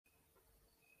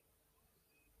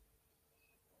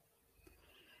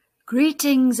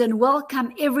Greetings and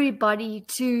welcome everybody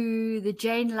to the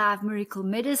Jane Live Miracle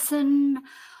Medicine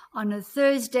on a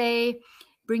Thursday,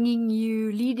 bringing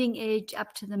you leading edge,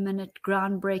 up to the minute,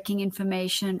 groundbreaking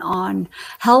information on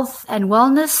health and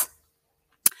wellness,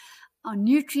 on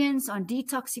nutrients, on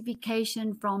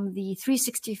detoxification from the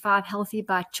 365 Healthy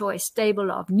by Choice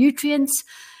stable of nutrients.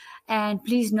 And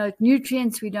please note,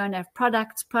 nutrients, we don't have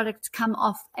products. Products come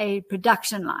off a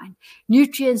production line.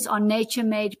 Nutrients are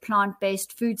nature-made,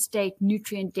 plant-based, food state,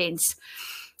 nutrient-dense.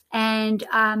 And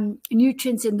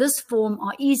nutrients in this form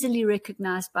are easily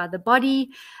recognized by the body,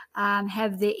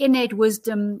 have their innate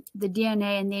wisdom, the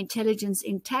DNA and the intelligence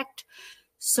intact,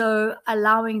 so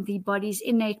allowing the body's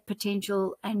innate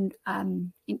potential and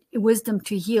wisdom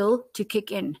to heal to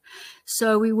kick in.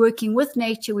 So we're working with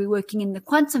nature, we're working in the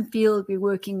quantum field, we're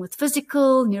working with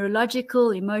physical,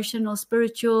 neurological, emotional,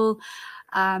 spiritual,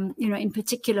 in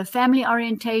particular family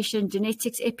orientation,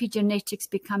 genetics, epigenetics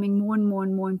becoming more and more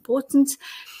and more important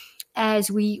as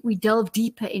we delve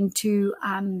deeper into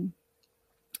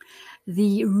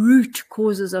the root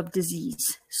causes of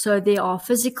disease. So there are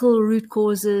physical root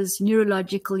causes,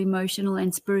 neurological, emotional,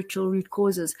 and spiritual root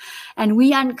causes. And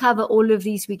we uncover all of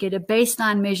these. We get a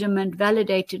baseline measurement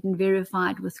validated and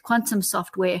verified with quantum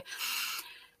software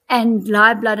and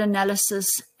live blood analysis.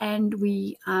 And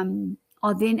we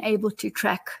are then able to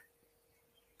track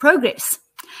progress.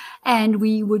 And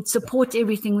we would support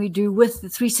everything we do with the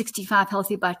 365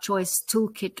 Healthy by Choice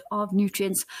toolkit of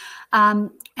nutrients. And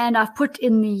I've put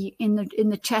in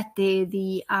the chat there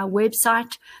the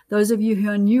website. Those of you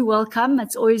who are new, welcome.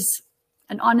 It's always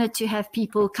an honor to have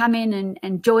people come in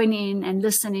and join in and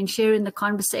listen and share in the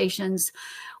conversations,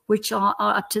 which are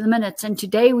up to the minutes. And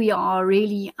today we are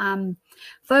really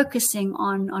focusing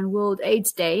on World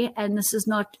AIDS Day, and this is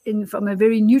not from a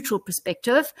very neutral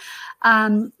perspective.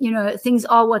 Things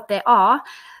are what they are,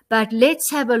 but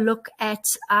let's have a look at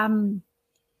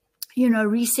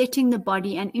resetting the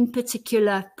body, and in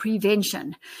particular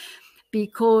prevention,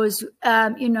 because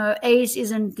AIDS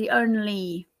isn't the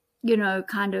only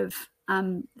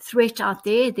threat out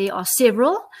there. There are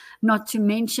several, not to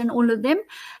mention all of them.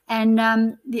 And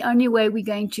the only way we're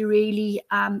going to really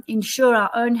ensure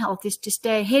our own health is to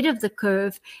stay ahead of the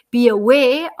curve, be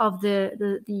aware of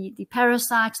the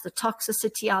parasites, the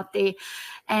toxicity out there,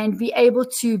 and be able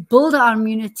to build our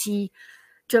immunity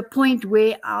to a point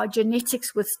where our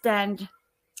genetics withstand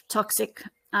toxic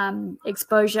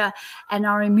exposure and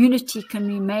our immunity can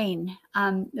remain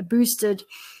boosted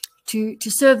to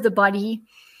serve the body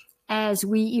as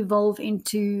we evolve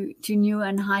into newer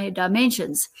and higher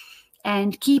dimensions,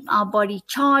 and keep our body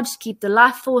charged, keep the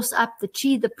life force up, the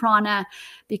chi, the prana,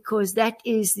 because that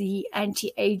is the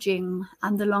anti-aging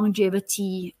and the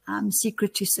longevity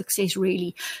secret to success,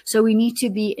 really. So we need to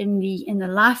be in the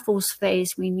life force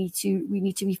phase. We need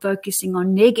to be focusing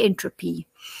on neg entropy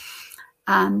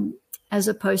as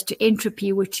opposed to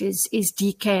entropy, which is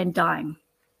decay and dying.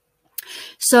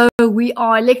 So we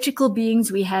are electrical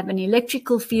beings. We have an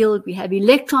electrical field. We have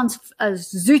electrons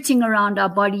zooting around our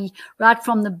body right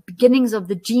from the beginnings of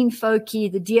the gene foci,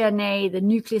 the DNA, the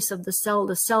nucleus of the cell,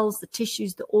 the cells, the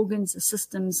tissues, the organs, the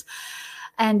systems,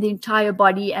 and the entire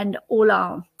body, and all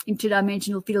our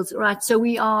interdimensional fields. Right. So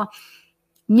we are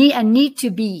need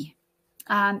to be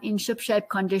in shipshape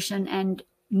condition and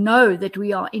know that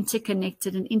we are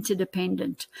interconnected and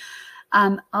interdependent.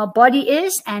 Our body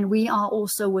is, and we are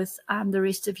also with the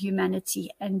rest of humanity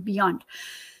and beyond.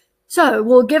 So,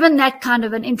 well, given that kind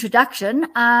of an introduction,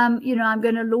 I'm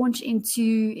going to launch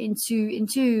into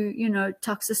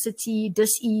toxicity,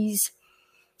 dis-ease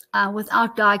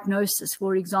without diagnosis,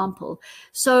 for example.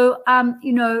 So,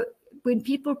 when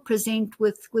people present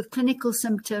with clinical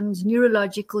symptoms,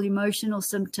 neurological, emotional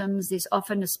symptoms, there's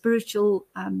often a spiritual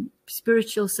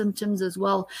symptoms as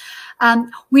well.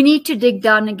 We need to dig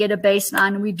down and get a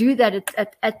baseline, and we do that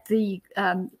at the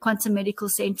quantum medical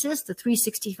centers, the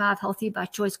 365 Healthy by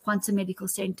Choice quantum medical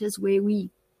centers, where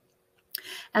we,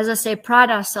 as I say,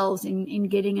 pride ourselves in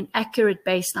getting an accurate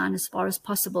baseline as far as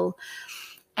possible.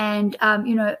 And,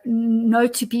 no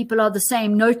two people are the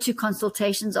same. No two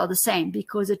consultations are the same,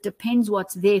 because it depends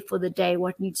what's there for the day,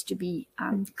 what needs to be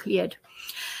cleared.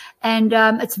 And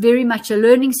it's very much a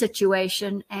learning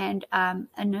situation and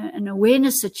an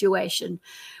awareness situation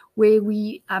where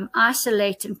we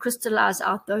isolate and crystallize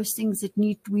out those things that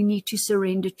we need to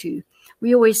surrender to.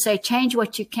 We always say, change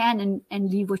what you can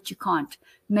and leave what you can't.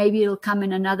 Maybe it'll come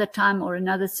in another time or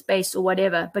another space or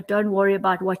whatever, but don't worry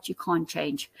about what you can't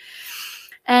change.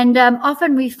 And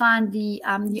often we find the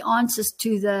answers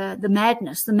to the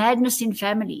madness in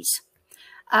families.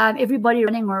 everybody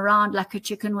running around like a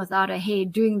chicken without a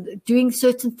head, doing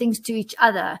certain things to each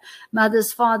other,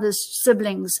 mothers, fathers,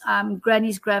 siblings,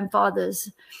 grannies,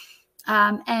 grandfathers,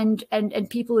 and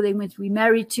people that we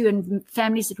marry to and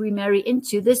families that we marry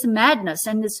into. There's madness,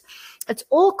 and it's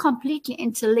all completely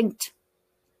interlinked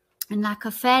and like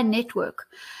a fan network.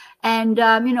 And,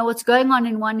 what's going on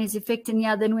in one is affecting the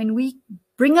other. And when we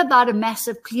bring about a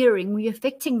massive clearing, we're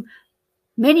affecting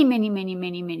many, many, many,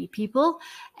 many, many people,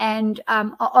 and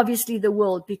obviously the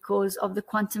world, because of the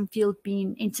quantum field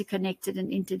being interconnected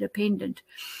and interdependent.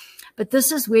 But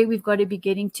this is where we've got to be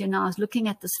getting to now, is looking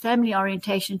at this family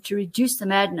orientation to reduce the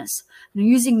madness, and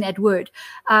using that word.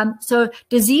 So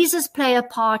diseases play a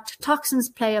part, toxins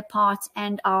play a part,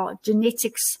 and our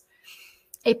genetics,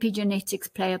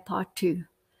 epigenetics play a part too.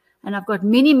 And I've got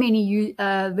many, many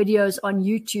videos on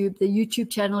YouTube, the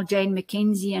YouTube channel Jane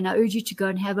Mackenzie, and I urge you to go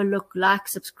and have a look, like,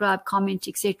 subscribe, comment,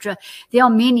 etc. There are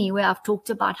many where I've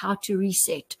talked about how to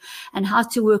reset and how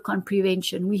to work on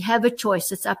prevention. We have a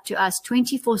choice. It's up to us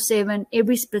 24/7,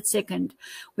 every split second.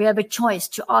 We have a choice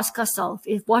to ask ourselves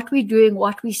if what we're doing,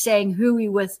 what we're saying, who we're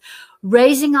with,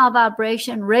 raising our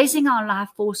vibration, raising our life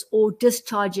force, or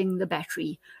discharging the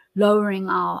battery, lowering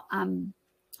our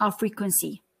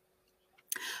frequency,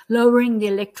 lowering the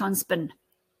electron spin.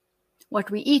 What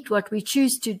we eat, what we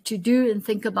choose to do and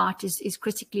think about is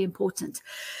critically important.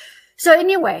 So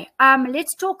anyway,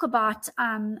 let's talk about,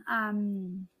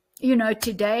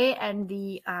 today, and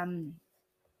the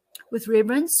with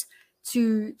reverence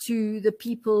to the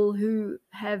people who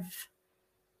have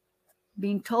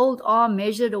been told, are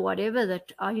measured, or whatever,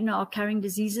 that are carrying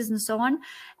diseases and so on.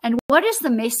 And what is the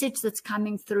message that's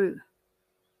coming through?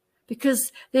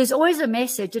 Because there's always a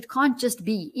message. It can't just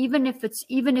be, even if it's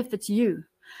you.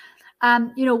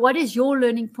 What is your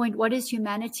learning point? What is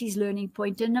humanity's learning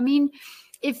point? And I mean,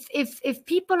 if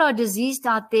people are diseased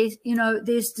out there,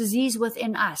 there's disease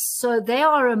within us. So they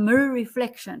are a mirror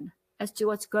reflection as to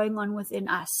what's going on within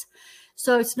us.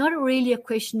 So it's not really a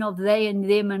question of they and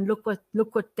them and look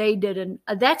what they did. And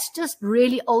that's just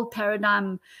really old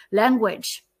paradigm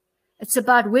language. It's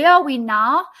about where are we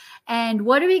now and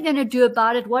what are we going to do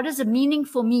about it? What is the meaning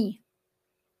for me?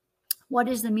 What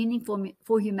is the meaning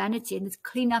for humanity? And let's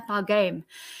clean up our game.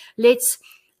 Let's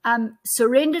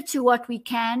surrender to what we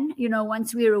can,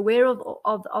 once we're aware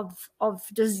of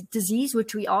disease,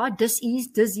 which we are,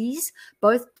 disease,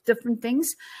 both different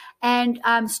things, and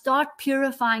start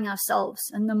purifying ourselves.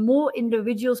 And the more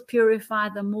individuals purify,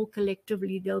 the more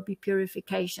collectively there'll be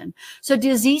purification. So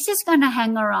disease is going to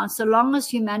hang around so long as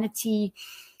humanity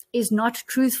is not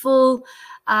truthful,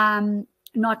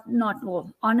 not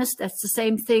honest. That's the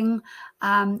same thing.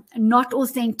 Not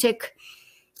authentic,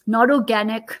 not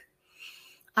organic.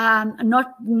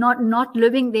 Not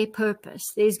living their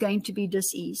purpose. There's going to be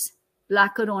disease,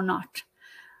 like it or not.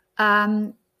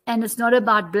 And it's not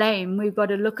about blame. We've got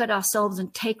to look at ourselves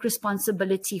and take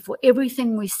responsibility for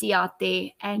everything we see out there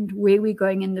and where we're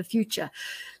going in the future.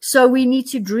 So we need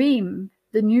to dream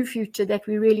the new future that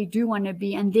we really do want to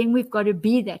be, and then we've got to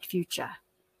be that future,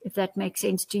 if that makes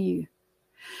sense to you.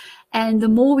 And the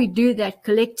more we do that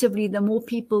collectively, the more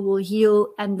people will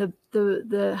heal, and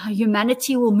the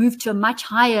humanity will move to a much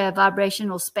higher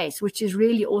vibrational space, which is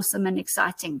really awesome and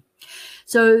exciting.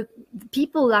 So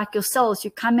people like yourselves who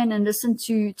come in and listen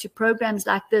to programs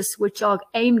like this, which are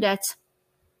aimed at,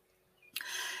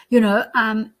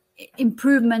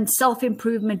 improvement,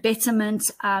 self-improvement, betterment,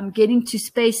 getting to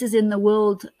spaces in the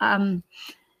world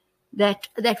that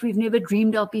we've never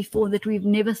dreamed of before, that we've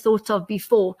never thought of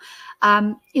before,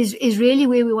 is really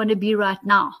where we want to be right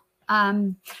now.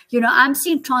 I'm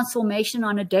seeing transformation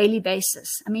on a daily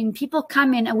basis. I mean, people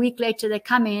come in, a week later they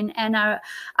come in, and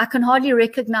I can hardly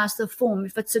recognize the form.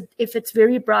 If it's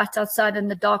very bright outside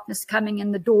and the darkness coming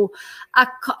in the door, I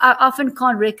often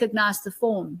can't recognize the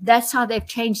form. That's how they've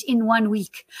changed in 1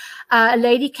 week. A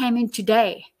lady came in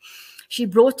today. She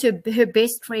brought her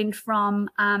best friend from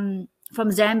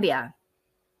Zambia.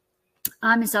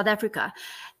 I'm in South Africa,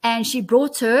 and she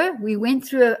brought her. We went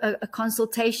through a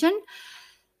consultation.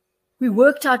 We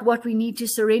worked out what we need to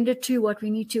surrender to, what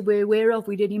we need to be aware of.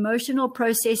 We did emotional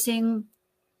processing,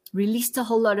 released a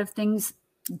whole lot of things,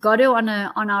 got her on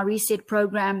our reset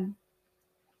program.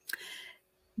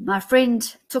 My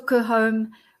friend took her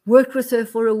home, worked with her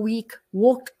for a week,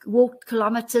 walked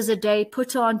kilometers a day,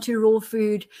 put her onto raw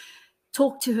food,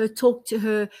 talked to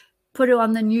her, put her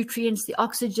on the nutrients, the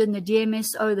oxygen, the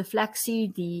DMSO, the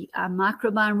flaxseed, the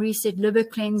microbiome reset, liver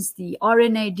cleanse, the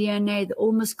RNA, DNA, the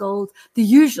almost gold, the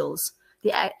usuals,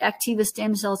 the activa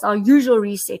stem cells, our usual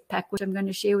reset pack, which I'm going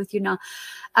to share with you now.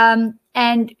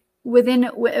 And within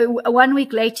 1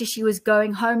 week later, she was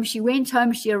going home. She went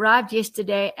home. She arrived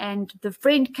yesterday, and the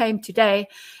friend came today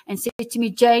and said to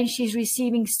me, Jane, she's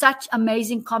receiving such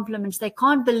amazing compliments. They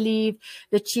can't believe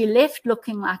that she left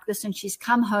looking like this, and she's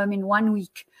come home in 1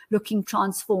 week looking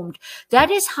transformed.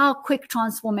 That is how quick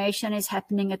transformation is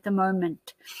happening at the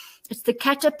moment. It's the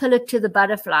caterpillar to the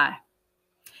butterfly.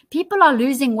 People are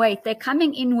losing weight. They're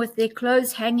coming in with their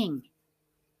clothes hanging,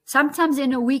 sometimes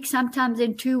in a week, sometimes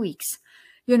in 2 weeks.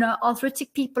 You know,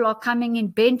 arthritic people are coming in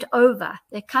bent over.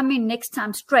 They come in next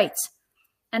time straight,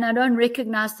 and I don't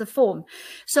recognize the form.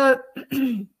 So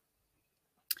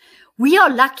we are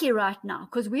lucky right now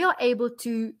because we are able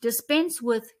to dispense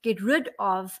with, get rid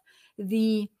of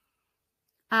the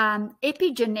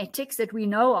epigenetics that we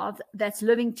know of that's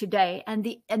living today, and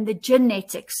the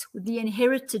genetics, the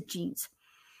inherited genes,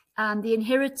 the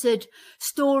inherited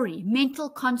story, mental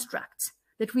constructs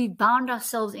that we bound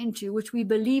ourselves into, which we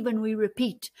believe and we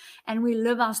repeat, and we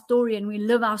live our story and we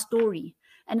live our story,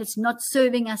 and it's not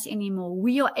serving us anymore.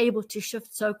 We are able to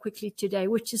shift so quickly today,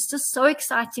 which is just so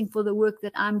exciting for the work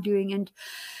that I'm doing. And,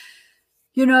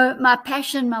 you know, my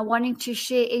passion, my wanting to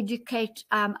share, educate,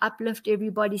 uplift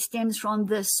everybody stems from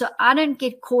this. So I don't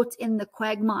get caught in the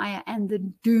quagmire and the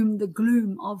doom, the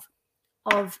gloom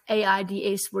of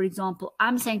AIDS, for example.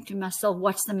 I'm saying to myself,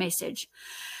 what's the message?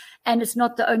 And it's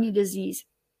not the only disease.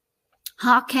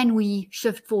 How can we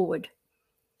shift forward?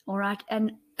 All right.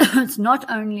 And it's not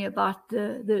only about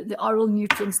the oral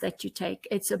nutrients that you take.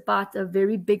 It's about a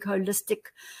very big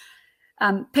holistic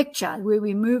picture where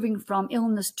we're moving from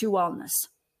illness to wellness.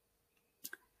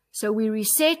 So we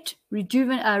reset,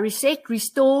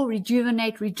 restore,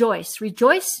 rejuvenate, rejoice.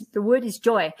 Rejoice, the word is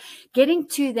joy. Getting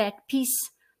to that peace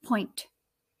point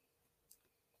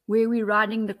where we're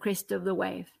riding the crest of the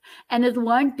wave. And it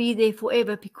won't be there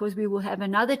forever, because we will have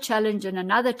another challenge and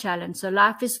another challenge. So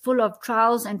life is full of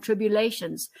trials and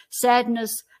tribulations,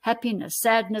 sadness, happiness,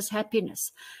 sadness,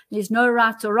 happiness. There's no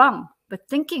right or wrong, but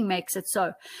thinking makes it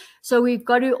so. So we've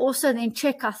got to also then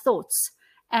check our thoughts.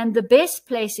 And the best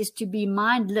place is to be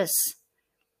mindless,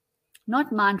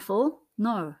 not mindful.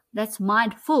 No, that's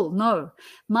mindful. No,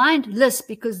 mindless,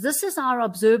 because this is our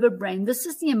observer brain. This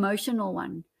is the emotional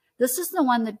one. This is the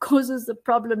one that causes the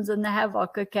problems and the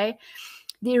havoc, okay?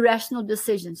 The irrational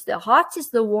decisions. The heart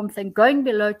is the warmth, and going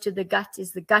below to the gut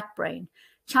is the gut brain.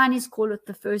 Chinese call it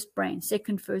the first brain,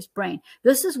 second first brain.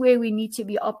 This is where we need to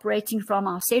be operating from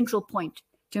our central point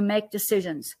to make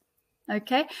decisions,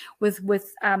 okay? With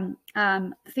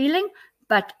feeling,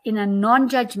 but in a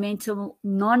non-judgmental,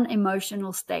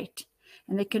 non-emotional state.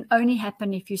 And it can only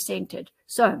happen if you're centered.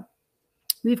 So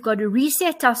we've got to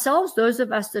reset ourselves, those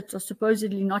of us that are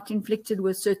supposedly not inflicted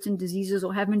with certain diseases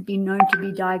or haven't been known to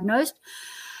be diagnosed,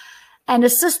 and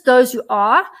assist those who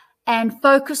are, and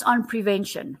focus on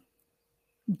prevention.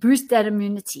 Boost that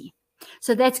immunity.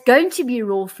 So that's going to be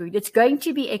raw food. It's going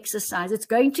to be exercise. It's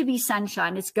going to be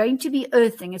sunshine. It's going to be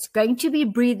earthing. It's going to be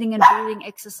breathing and breathing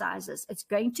exercises. It's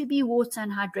going to be water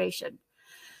and hydration.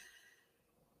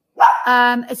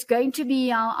 It's going to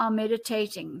be our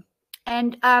meditating.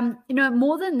 And, you know,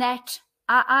 more than that,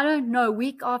 I don't know,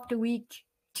 week after week,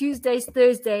 Tuesdays,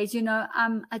 Thursdays, you know,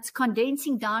 it's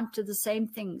condensing down to the same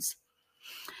things.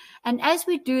 And as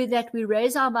we do that, we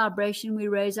raise our vibration, we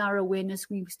raise our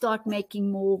awareness, we start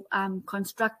making more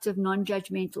constructive,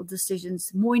 non-judgmental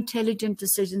decisions, more intelligent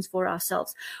decisions for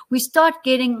ourselves. We start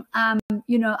getting,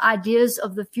 you know, ideas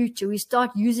of the future. We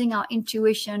start using our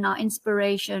intuition, our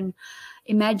inspiration,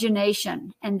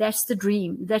 imagination, and that's the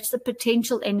dream. That's the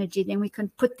potential energy. Then we can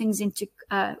put things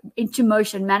into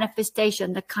motion,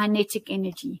 manifestation, the kinetic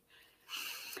energy.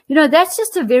 You know, that's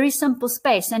just a very simple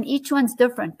space, and each one's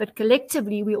different, but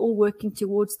collectively we're all working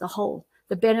towards the whole,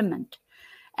 the betterment.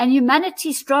 And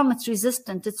humanity's strong, it's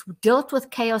resistant, it's dealt with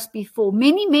chaos before,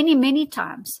 many, many, many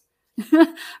times,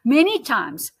 many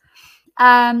times.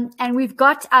 And we've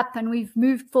got up and we've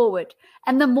moved forward.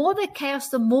 And the more the chaos,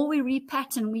 the more we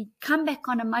repattern, we come back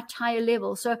on a much higher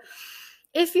level. So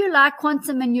if you like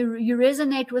quantum and you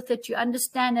resonate with it, you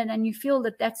understand it, and you feel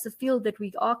that that's the field that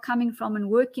we are coming from and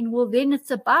working, well, then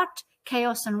it's about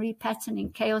chaos and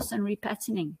repatterning, chaos and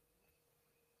repatterning.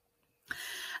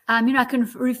 You know, I can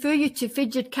refer you to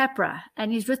Fidget Capra,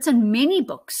 and he's written many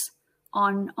books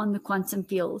on the quantum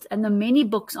field, and the many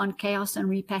books on chaos and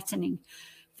repatterning.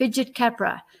 Fidget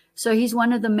Capra. So he's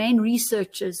one of the main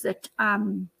researchers that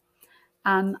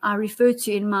I refer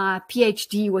to in my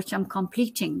PhD, which I'm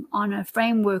completing, on a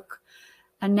framework,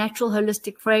 a natural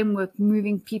holistic framework,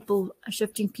 moving people,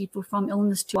 shifting people from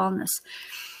illness to wellness.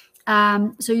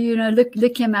 So, you know,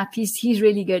 look him up. He's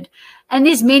really good. And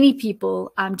there's many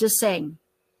people, I'm just saying.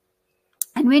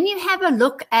 And when you have a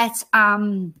look at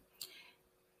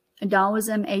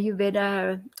Taoism,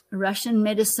 Ayurveda, Russian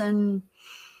medicine,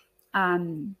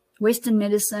 Western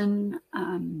medicine,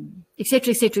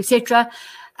 etc., etc., etc.,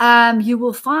 you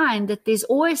will find that there's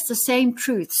always the same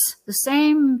truths, the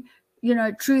same,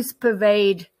 truth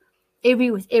pervade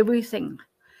everything.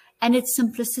 And it's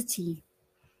simplicity,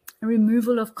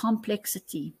 removal of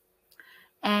complexity.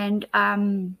 And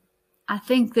I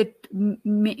think that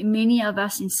many of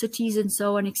us in cities and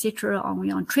so on, etc., are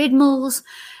we on treadmills,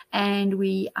 and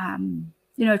we,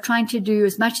 trying to do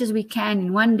as much as we can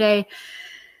in one day,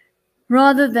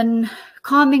 rather than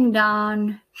calming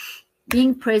down,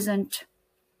 being present,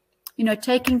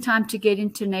 taking time to get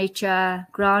into nature,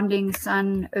 grounding,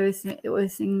 sun,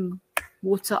 earthing,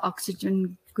 water,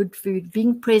 oxygen, good food,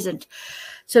 being present.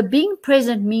 So being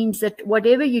present means that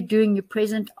whatever you're doing, you're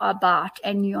present about,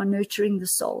 and you are nurturing the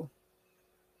soul.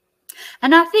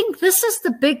 And I think this is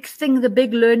the big thing, the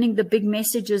big learning, the big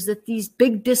messages that these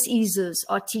big diseases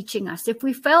are teaching us. If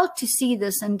we fail to see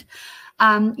this and,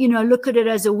 look at it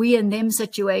as a we and them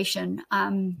situation,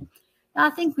 I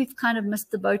think we've kind of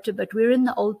missed the boat a bit. We're in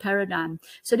the old paradigm.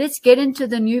 So let's get into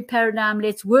the new paradigm.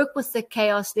 Let's work with the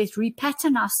chaos. Let's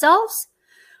repattern ourselves,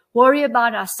 worry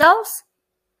about ourselves,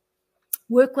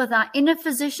 work with our inner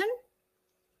physician,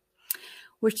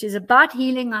 which is about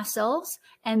healing ourselves,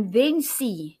 and then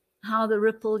see how the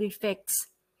ripple effects,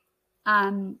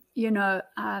 in a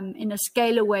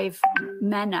scalar wave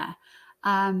manner,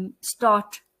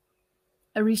 start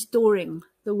restoring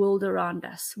the world around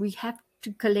us. We have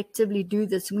to collectively do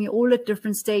this. We're all at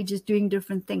different stages doing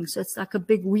different things. So it's like a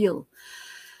big wheel,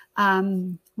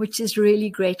 which is really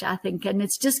great, I think. And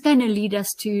it's just going to lead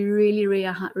us to really,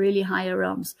 really, really higher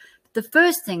realms. But the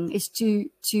first thing is to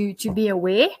be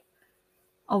aware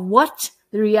of what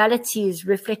the reality is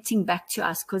reflecting back to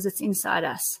us, because it's inside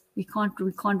us. We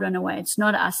can't run away. It's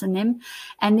not us and them.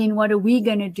 And then what are we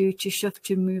going to do to shift,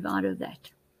 to move out of that?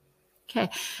 Okay.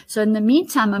 So in the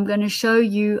meantime, I'm going to show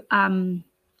you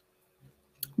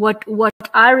what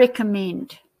I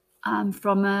recommend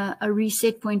from a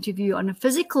reset point of view on a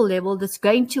physical level that's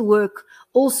going to work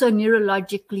also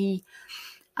neurologically,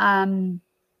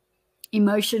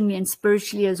 emotionally, and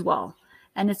spiritually as well.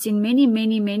 And it's in many,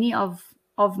 many, many of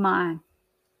my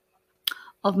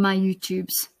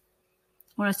YouTubes.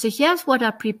 All right, so here's what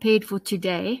I prepared for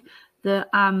today. The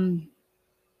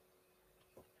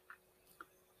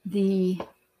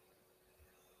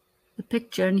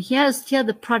picture, and here are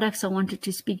the products I wanted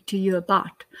to speak to you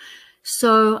about.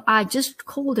 So I just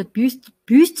called it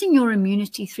boosting your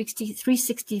immunity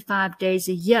 365 days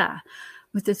a year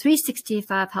with the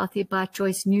 365 healthy by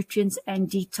choice nutrients and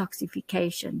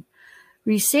detoxification,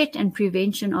 reset and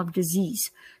prevention of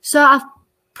disease. So I've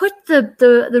put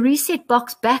the reset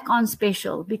box back on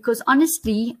special because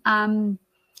honestly,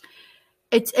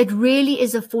 it really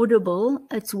is affordable.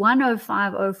 It's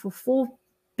 1050 for 4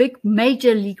 big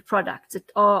major league products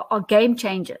that are game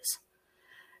changers.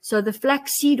 So the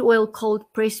flaxseed oil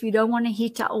cold press, we don't want to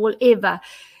heat our oil ever.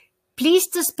 Please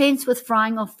dispense with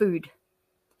frying of food.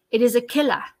 It is a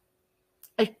killer.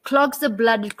 It clogs the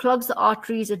blood, it clogs the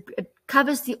arteries, it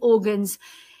covers the organs,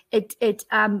 it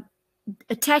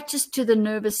attaches to the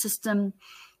nervous system,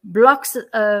 blocks,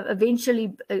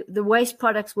 eventually the waste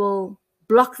products will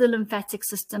block the lymphatic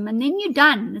system, and then you're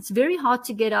done. It's very hard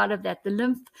to get out of that. The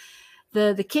lymph,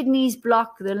 the kidneys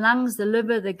block, the lungs, the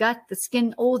liver, the gut, the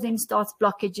skin, all then starts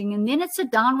blockaging, and then it's a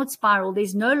downward spiral.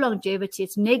 There's no longevity.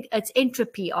 It's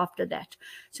entropy after that.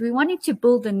 So we wanted to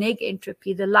build the neg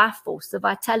entropy, the life force, the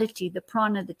vitality, the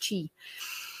prana, the chi.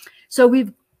 So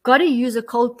we've got to use a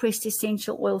cold pressed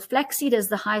essential oil. Flaxseed is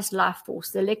the highest life force.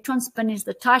 The electron spin is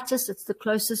the tightest. It's the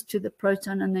closest to the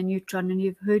proton and the neutron. And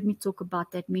you've heard me talk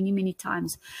about that many, many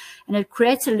times. And it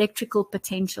creates electrical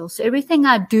potential. So everything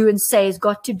I do and say has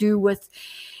got to do with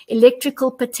electrical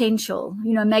potential,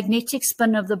 magnetic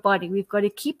spin of the body. We've got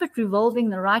to keep it revolving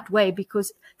the right way,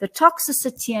 because the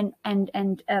toxicity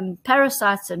and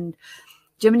parasites and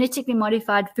genetically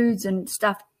modified foods and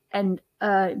stuff and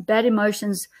bad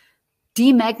emotions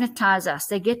demagnetize us.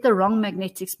 They get the wrong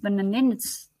magnetic spin, and then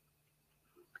it's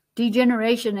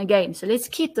degeneration again. So let's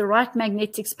keep the right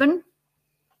magnetic spin.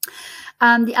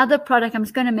 The other product, I'm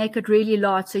just going to make it really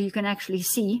large so you can actually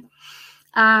see.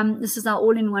 This is our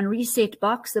all-in-one reset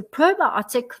box. The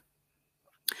probiotic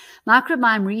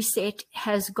microbiome reset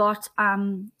has got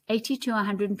 80 to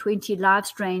 120 live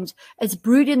strains. It's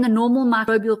brewed in the normal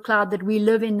microbial cloud that we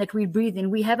live in, that we breathe in.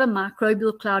 We have a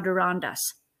microbial cloud around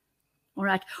us. All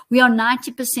right. We are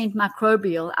 90%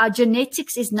 microbial. Our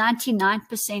genetics is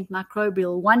 99%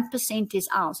 microbial. 1% is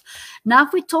ours. Now,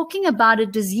 if we're talking about a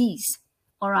disease,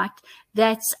 all right,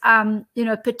 that's,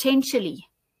 potentially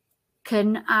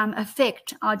can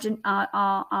affect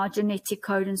our genetic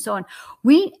code and so on.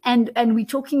 And we're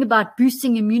talking about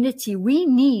boosting immunity. We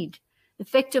need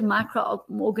effective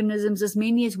microorganisms, as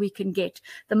many as we can get.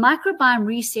 The microbiome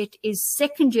reset is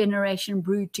second generation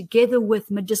brewed together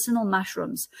with medicinal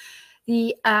mushrooms,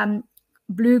 the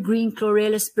blue-green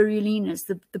chlorella spirulinas,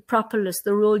 the propolis,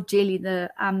 the royal jelly, the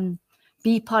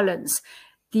bee pollens,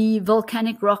 the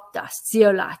volcanic rock dust,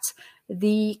 zeolite,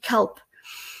 the kelp,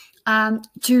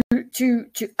 to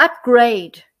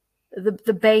upgrade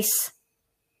the base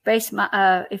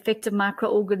effective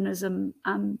microorganism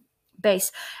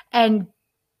base and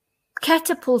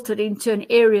catapult it into an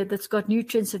area that's got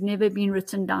nutrients that have never been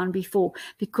written down before,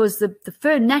 because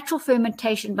the natural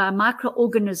fermentation by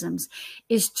microorganisms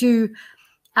is to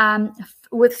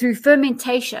through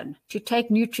fermentation to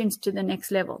take nutrients to the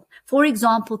next level. For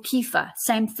example, kefir,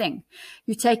 same thing.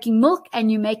 You're taking milk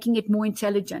and you're making it more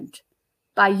intelligent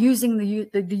by using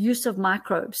the use of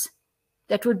microbes.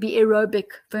 That would be aerobic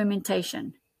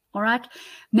fermentation. All right,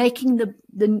 making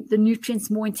the nutrients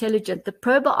more intelligent. The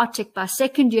probiotic by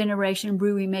second generation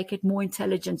brew, we make it more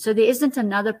intelligent. So there isn't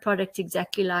another product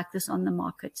exactly like this on the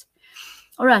market.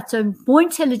 All right, so more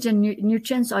intelligent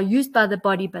nutrients are used by the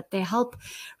body, but they help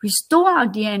restore our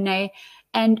DNA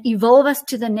and evolve us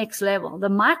to the next level. The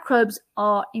microbes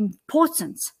are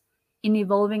important in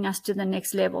evolving us to the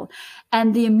next level.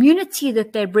 And the immunity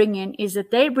that they bring in is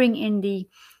that they bring in the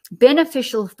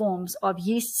beneficial forms of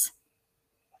yeasts,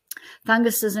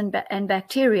 funguses, and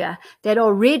bacteria that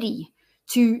are ready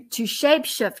to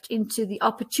shapeshift into the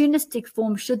opportunistic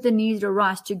form should the need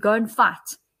arise to go and fight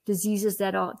diseases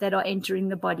that are entering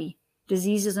the body,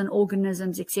 diseases and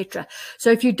organisms, etc.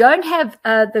 So if you don't have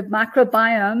the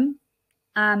microbiome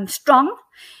strong,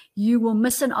 you will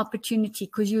miss an opportunity,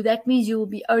 because that means you will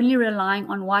be only relying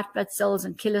on white blood cells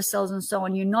and killer cells and so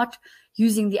on. You're not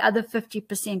using the other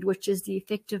 50%, which is the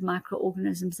effective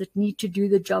microorganisms that need to do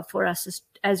the job for us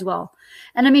as well.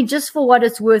 And I mean, just for what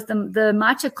it's worth, the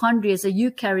mitochondria is a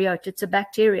eukaryote. It's a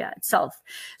bacteria itself.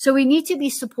 So we need to be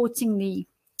supporting the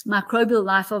microbial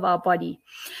life of our body.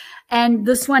 And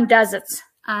this one does it.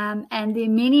 And there are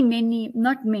many,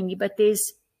 not many, but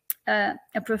there's a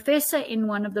professor in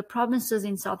one of the provinces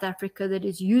in South Africa that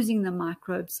is using the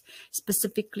microbes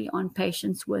specifically on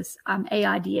patients with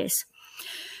AIDS.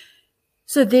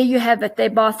 So there you have it. They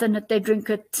bath in it, they drink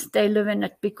it, they live in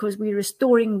it, because we're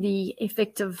restoring the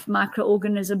effective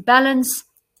microorganism balance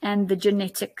and the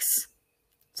genetics.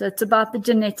 So it's about the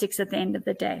genetics at the end of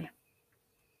the day.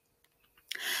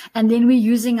 And then we're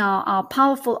using our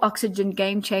powerful oxygen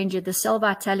game changer, the Cell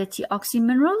Vitality Oxy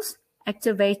Minerals,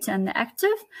 Activator and the Active,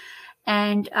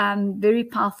 and very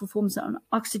powerful forms of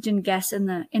oxygen gas in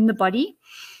the body.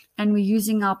 And we're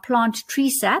using our plant tree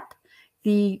sap,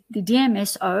 the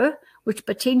DMSO, which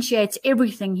potentiates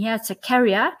everything here. It's a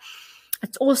carrier.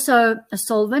 It's also a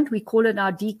solvent. We call it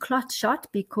our declot shot,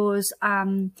 because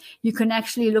you can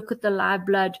actually look at the live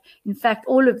blood. In fact,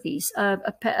 all of these,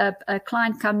 a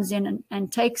client comes in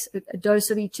and takes a dose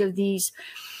of each of these,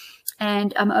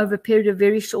 and over a period of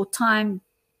very short time,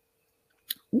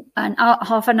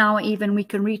 half an hour even, we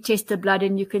can retest the blood,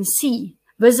 and you can see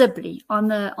visibly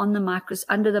under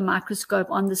the microscope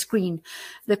on the screen,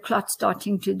 the clot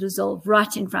starting to dissolve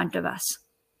right in front of us.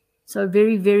 So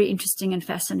very, very interesting and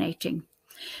fascinating.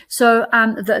 So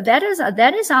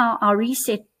that is our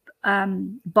reset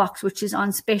box, which is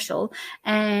on special,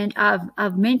 and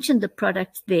I've mentioned the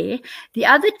product there. The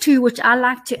other two which I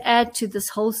like to add to this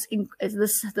whole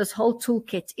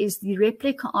toolkit is the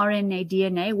replica RNA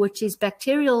DNA, which is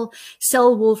bacterial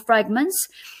cell wall fragments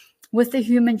with the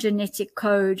human genetic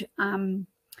code,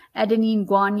 adenine,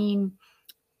 guanine,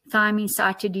 thymine,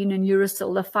 cytidine, and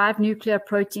uracil, the 5 nuclear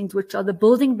proteins, which are the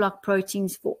building block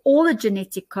proteins for all the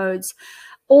genetic codes,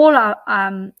 all our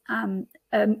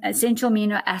essential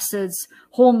amino acids,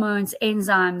 hormones,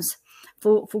 enzymes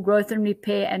for growth and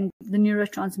repair, and the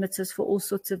neurotransmitters for all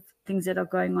sorts of things that are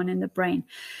going on in the brain.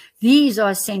 These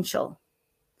are essential.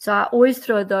 So I always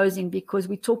throw those in, because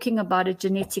we're talking about a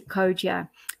genetic code here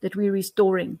that we're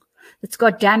restoring. It's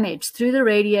got damage through the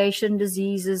radiation,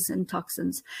 diseases, and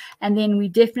toxins. And then we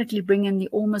definitely bring in the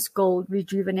almost gold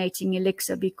rejuvenating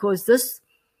elixir, because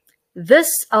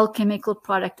this alchemical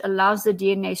product allows the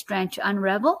DNA strand to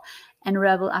unravel and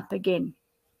ravel up again.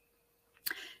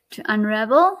 To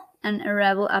unravel and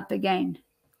unravel up again.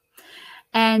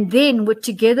 And then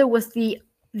together with the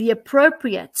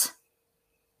appropriate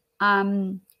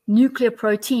nuclear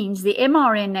proteins, the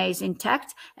mRNA is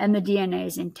intact and the DNA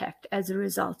is intact as a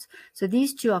result. So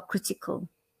these two are critical.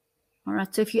 All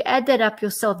right. So if you add that up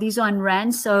yourself, these are in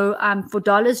rand. So for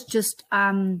dollars, just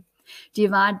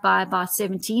divide by about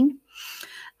 17.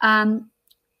 and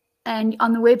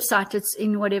on the website, it's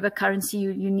in whatever currency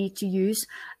you need to use.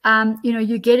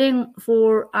 You're getting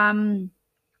for,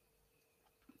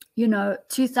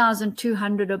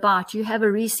 2,200 about. You have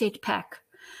a reset pack.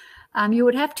 You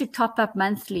would have to top up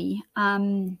monthly.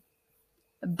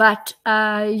 But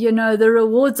the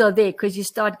rewards are there because you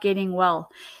start getting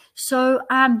well. So,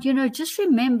 just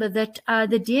remember that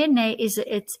the DNA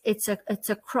it's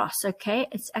a cross, okay?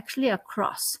 It's actually a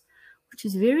cross, which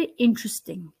is very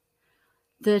interesting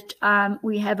that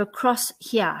we have a cross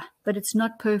here, but it's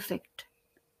not perfect.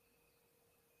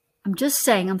 I'm just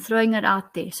saying, I'm throwing it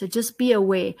out there. So just be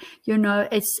aware,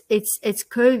 it's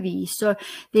curvy. So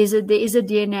there is a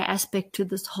DNA aspect to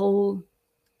this whole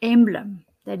emblem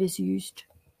that is used.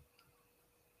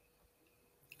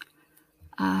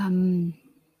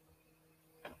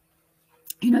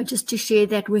 Just to share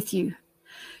that with you.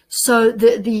 So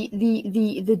the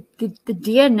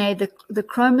DNA, the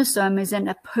chromosome is in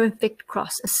a perfect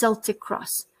cross, a Celtic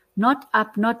cross, not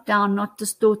up, not down, not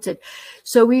distorted.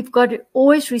 So we've got to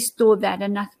always restore that,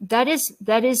 and that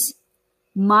is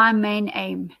my main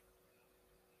aim,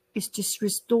 is to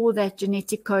restore that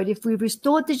genetic code. If we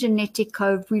restored the genetic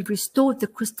code, we've restored the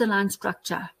crystalline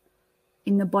structure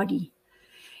in the body.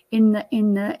 In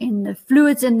the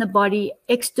fluids in the body,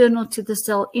 external to the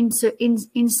cell,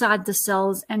 inside the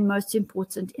cells, and most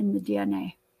important, in the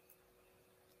DNA.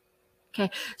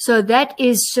 Okay, so that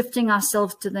is shifting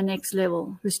ourselves to the next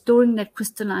level, restoring that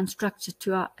crystalline structure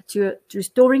to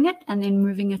restoring it, and then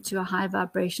moving it to a high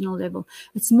vibrational level.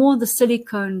 It's more the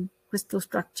silicone crystal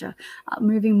structure,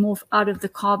 moving more out of the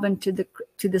carbon to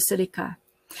the silica.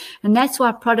 And that's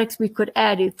why products we could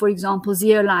add, for example,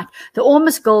 zeolite. The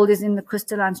almost gold is in the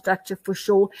crystalline structure for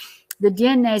sure. The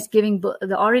DNA is giving,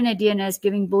 the RNA DNA is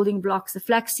giving building blocks. The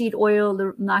flaxseed oil,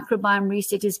 the microbiome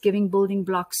reset is giving building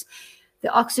blocks. The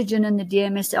oxygen and the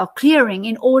DMS are clearing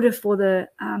in order for the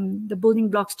building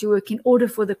blocks to work, in order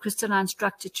for the crystalline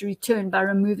structure to return by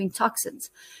removing toxins.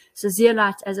 So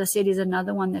zeolite, as I said, is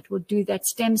another one that will do that.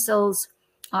 Stem cells,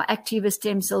 our activa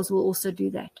stem cells will also do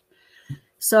that.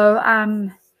 So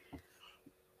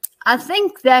I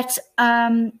think that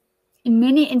in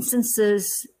many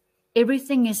instances,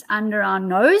 everything is under our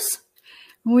nose.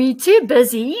 We're too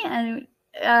busy and,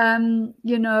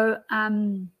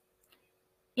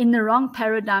 in the wrong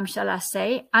paradigm, shall I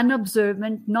say,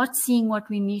 unobservant, not seeing what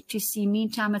we need to see.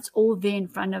 Meantime, it's all there in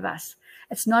front of us.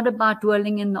 It's not about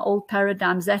dwelling in the old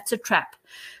paradigms. That's a trap.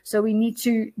 So we need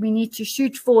to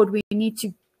shoot forward. We need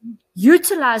to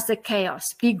utilize the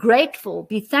chaos, be grateful,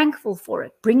 be thankful for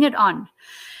it, bring it on.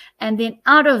 And then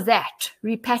out of that,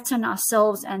 repattern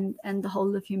ourselves and the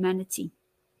whole of humanity.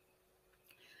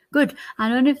 Good. I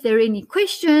don't know if there are any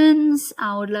questions.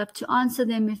 I would love to answer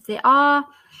them if there are.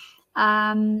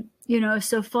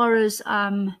 So far as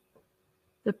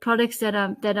the products that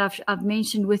I've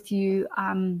mentioned with you,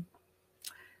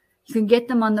 you can get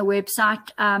them on the website.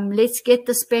 Let's get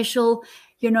the special.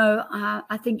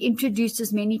 I think introduce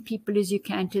as many people as you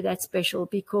can to that special,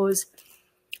 because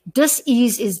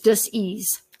dis-ease is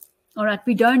dis-ease. All right,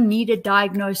 we don't need a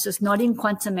diagnosis, not in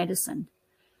quantum medicine.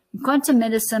 In quantum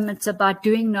medicine, it's about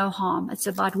doing no harm. It's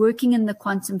about working in the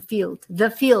quantum field, the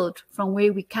field from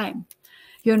where we came.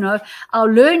 Our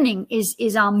learning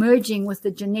is our merging with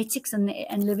the genetics and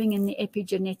living in the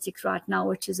epigenetics right now,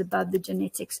 which is above the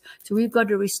genetics. So we've got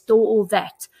to restore all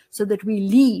that so that we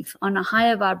leave on a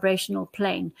higher vibrational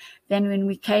plane than when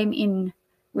we came in.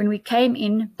 When we came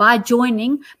in, by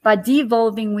joining, by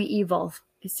devolving, we evolve.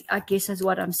 I guess is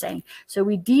what I'm saying. So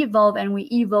we devolve and we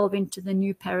evolve into the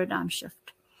new paradigm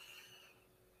shift.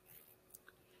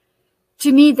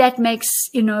 To me, that makes,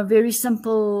 very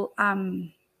simple,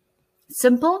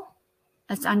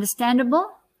 it's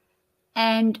understandable,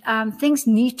 and things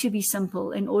need to be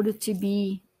simple in order to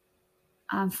be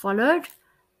followed.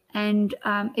 And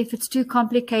if it's too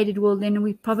complicated, well, then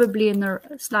we're probably in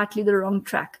slightly the wrong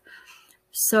track.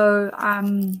 So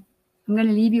I'm going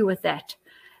to leave you with that.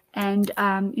 And,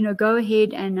 go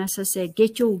ahead and, as I said,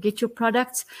 get your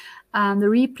products. The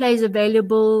replay is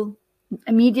available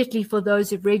immediately for those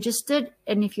who've registered.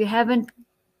 And if you haven't,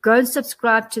 go and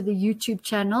subscribe to the YouTube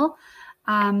channel.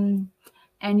 And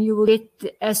you will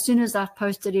get, as soon as I've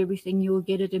posted everything, you will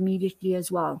get it immediately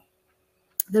as well.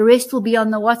 The rest will be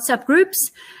on the WhatsApp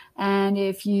groups. And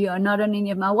if you are not on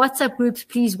any of my WhatsApp groups,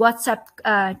 please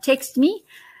WhatsApp, text me.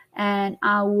 And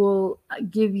I will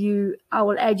add you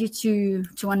to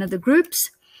one of the groups.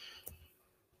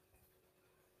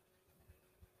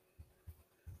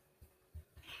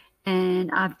 And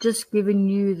I've just given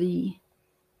you the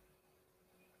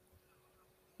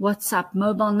WhatsApp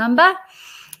mobile number.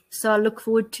 So I look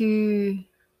forward to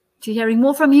to hearing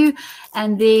more from you.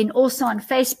 And then also on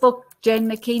Facebook, Jane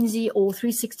Mackenzie or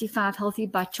 365 Healthy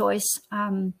by Choice.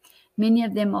 Many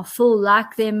of them are full.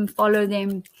 Like them, follow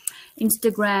them,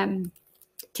 Instagram,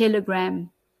 Telegram.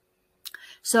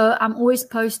 So I'm always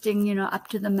posting, you know, up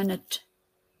to the minute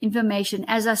information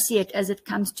as I see it, as it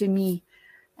comes to me.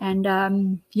 And I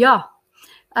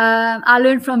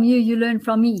learn from you, you learn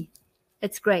from me.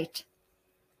 It's great.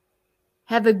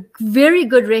 Have a very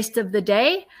good rest of the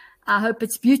day. I hope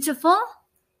it's beautiful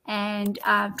and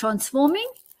transforming,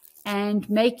 and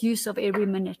make use of every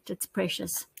minute. It's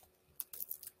precious.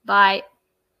 Bye.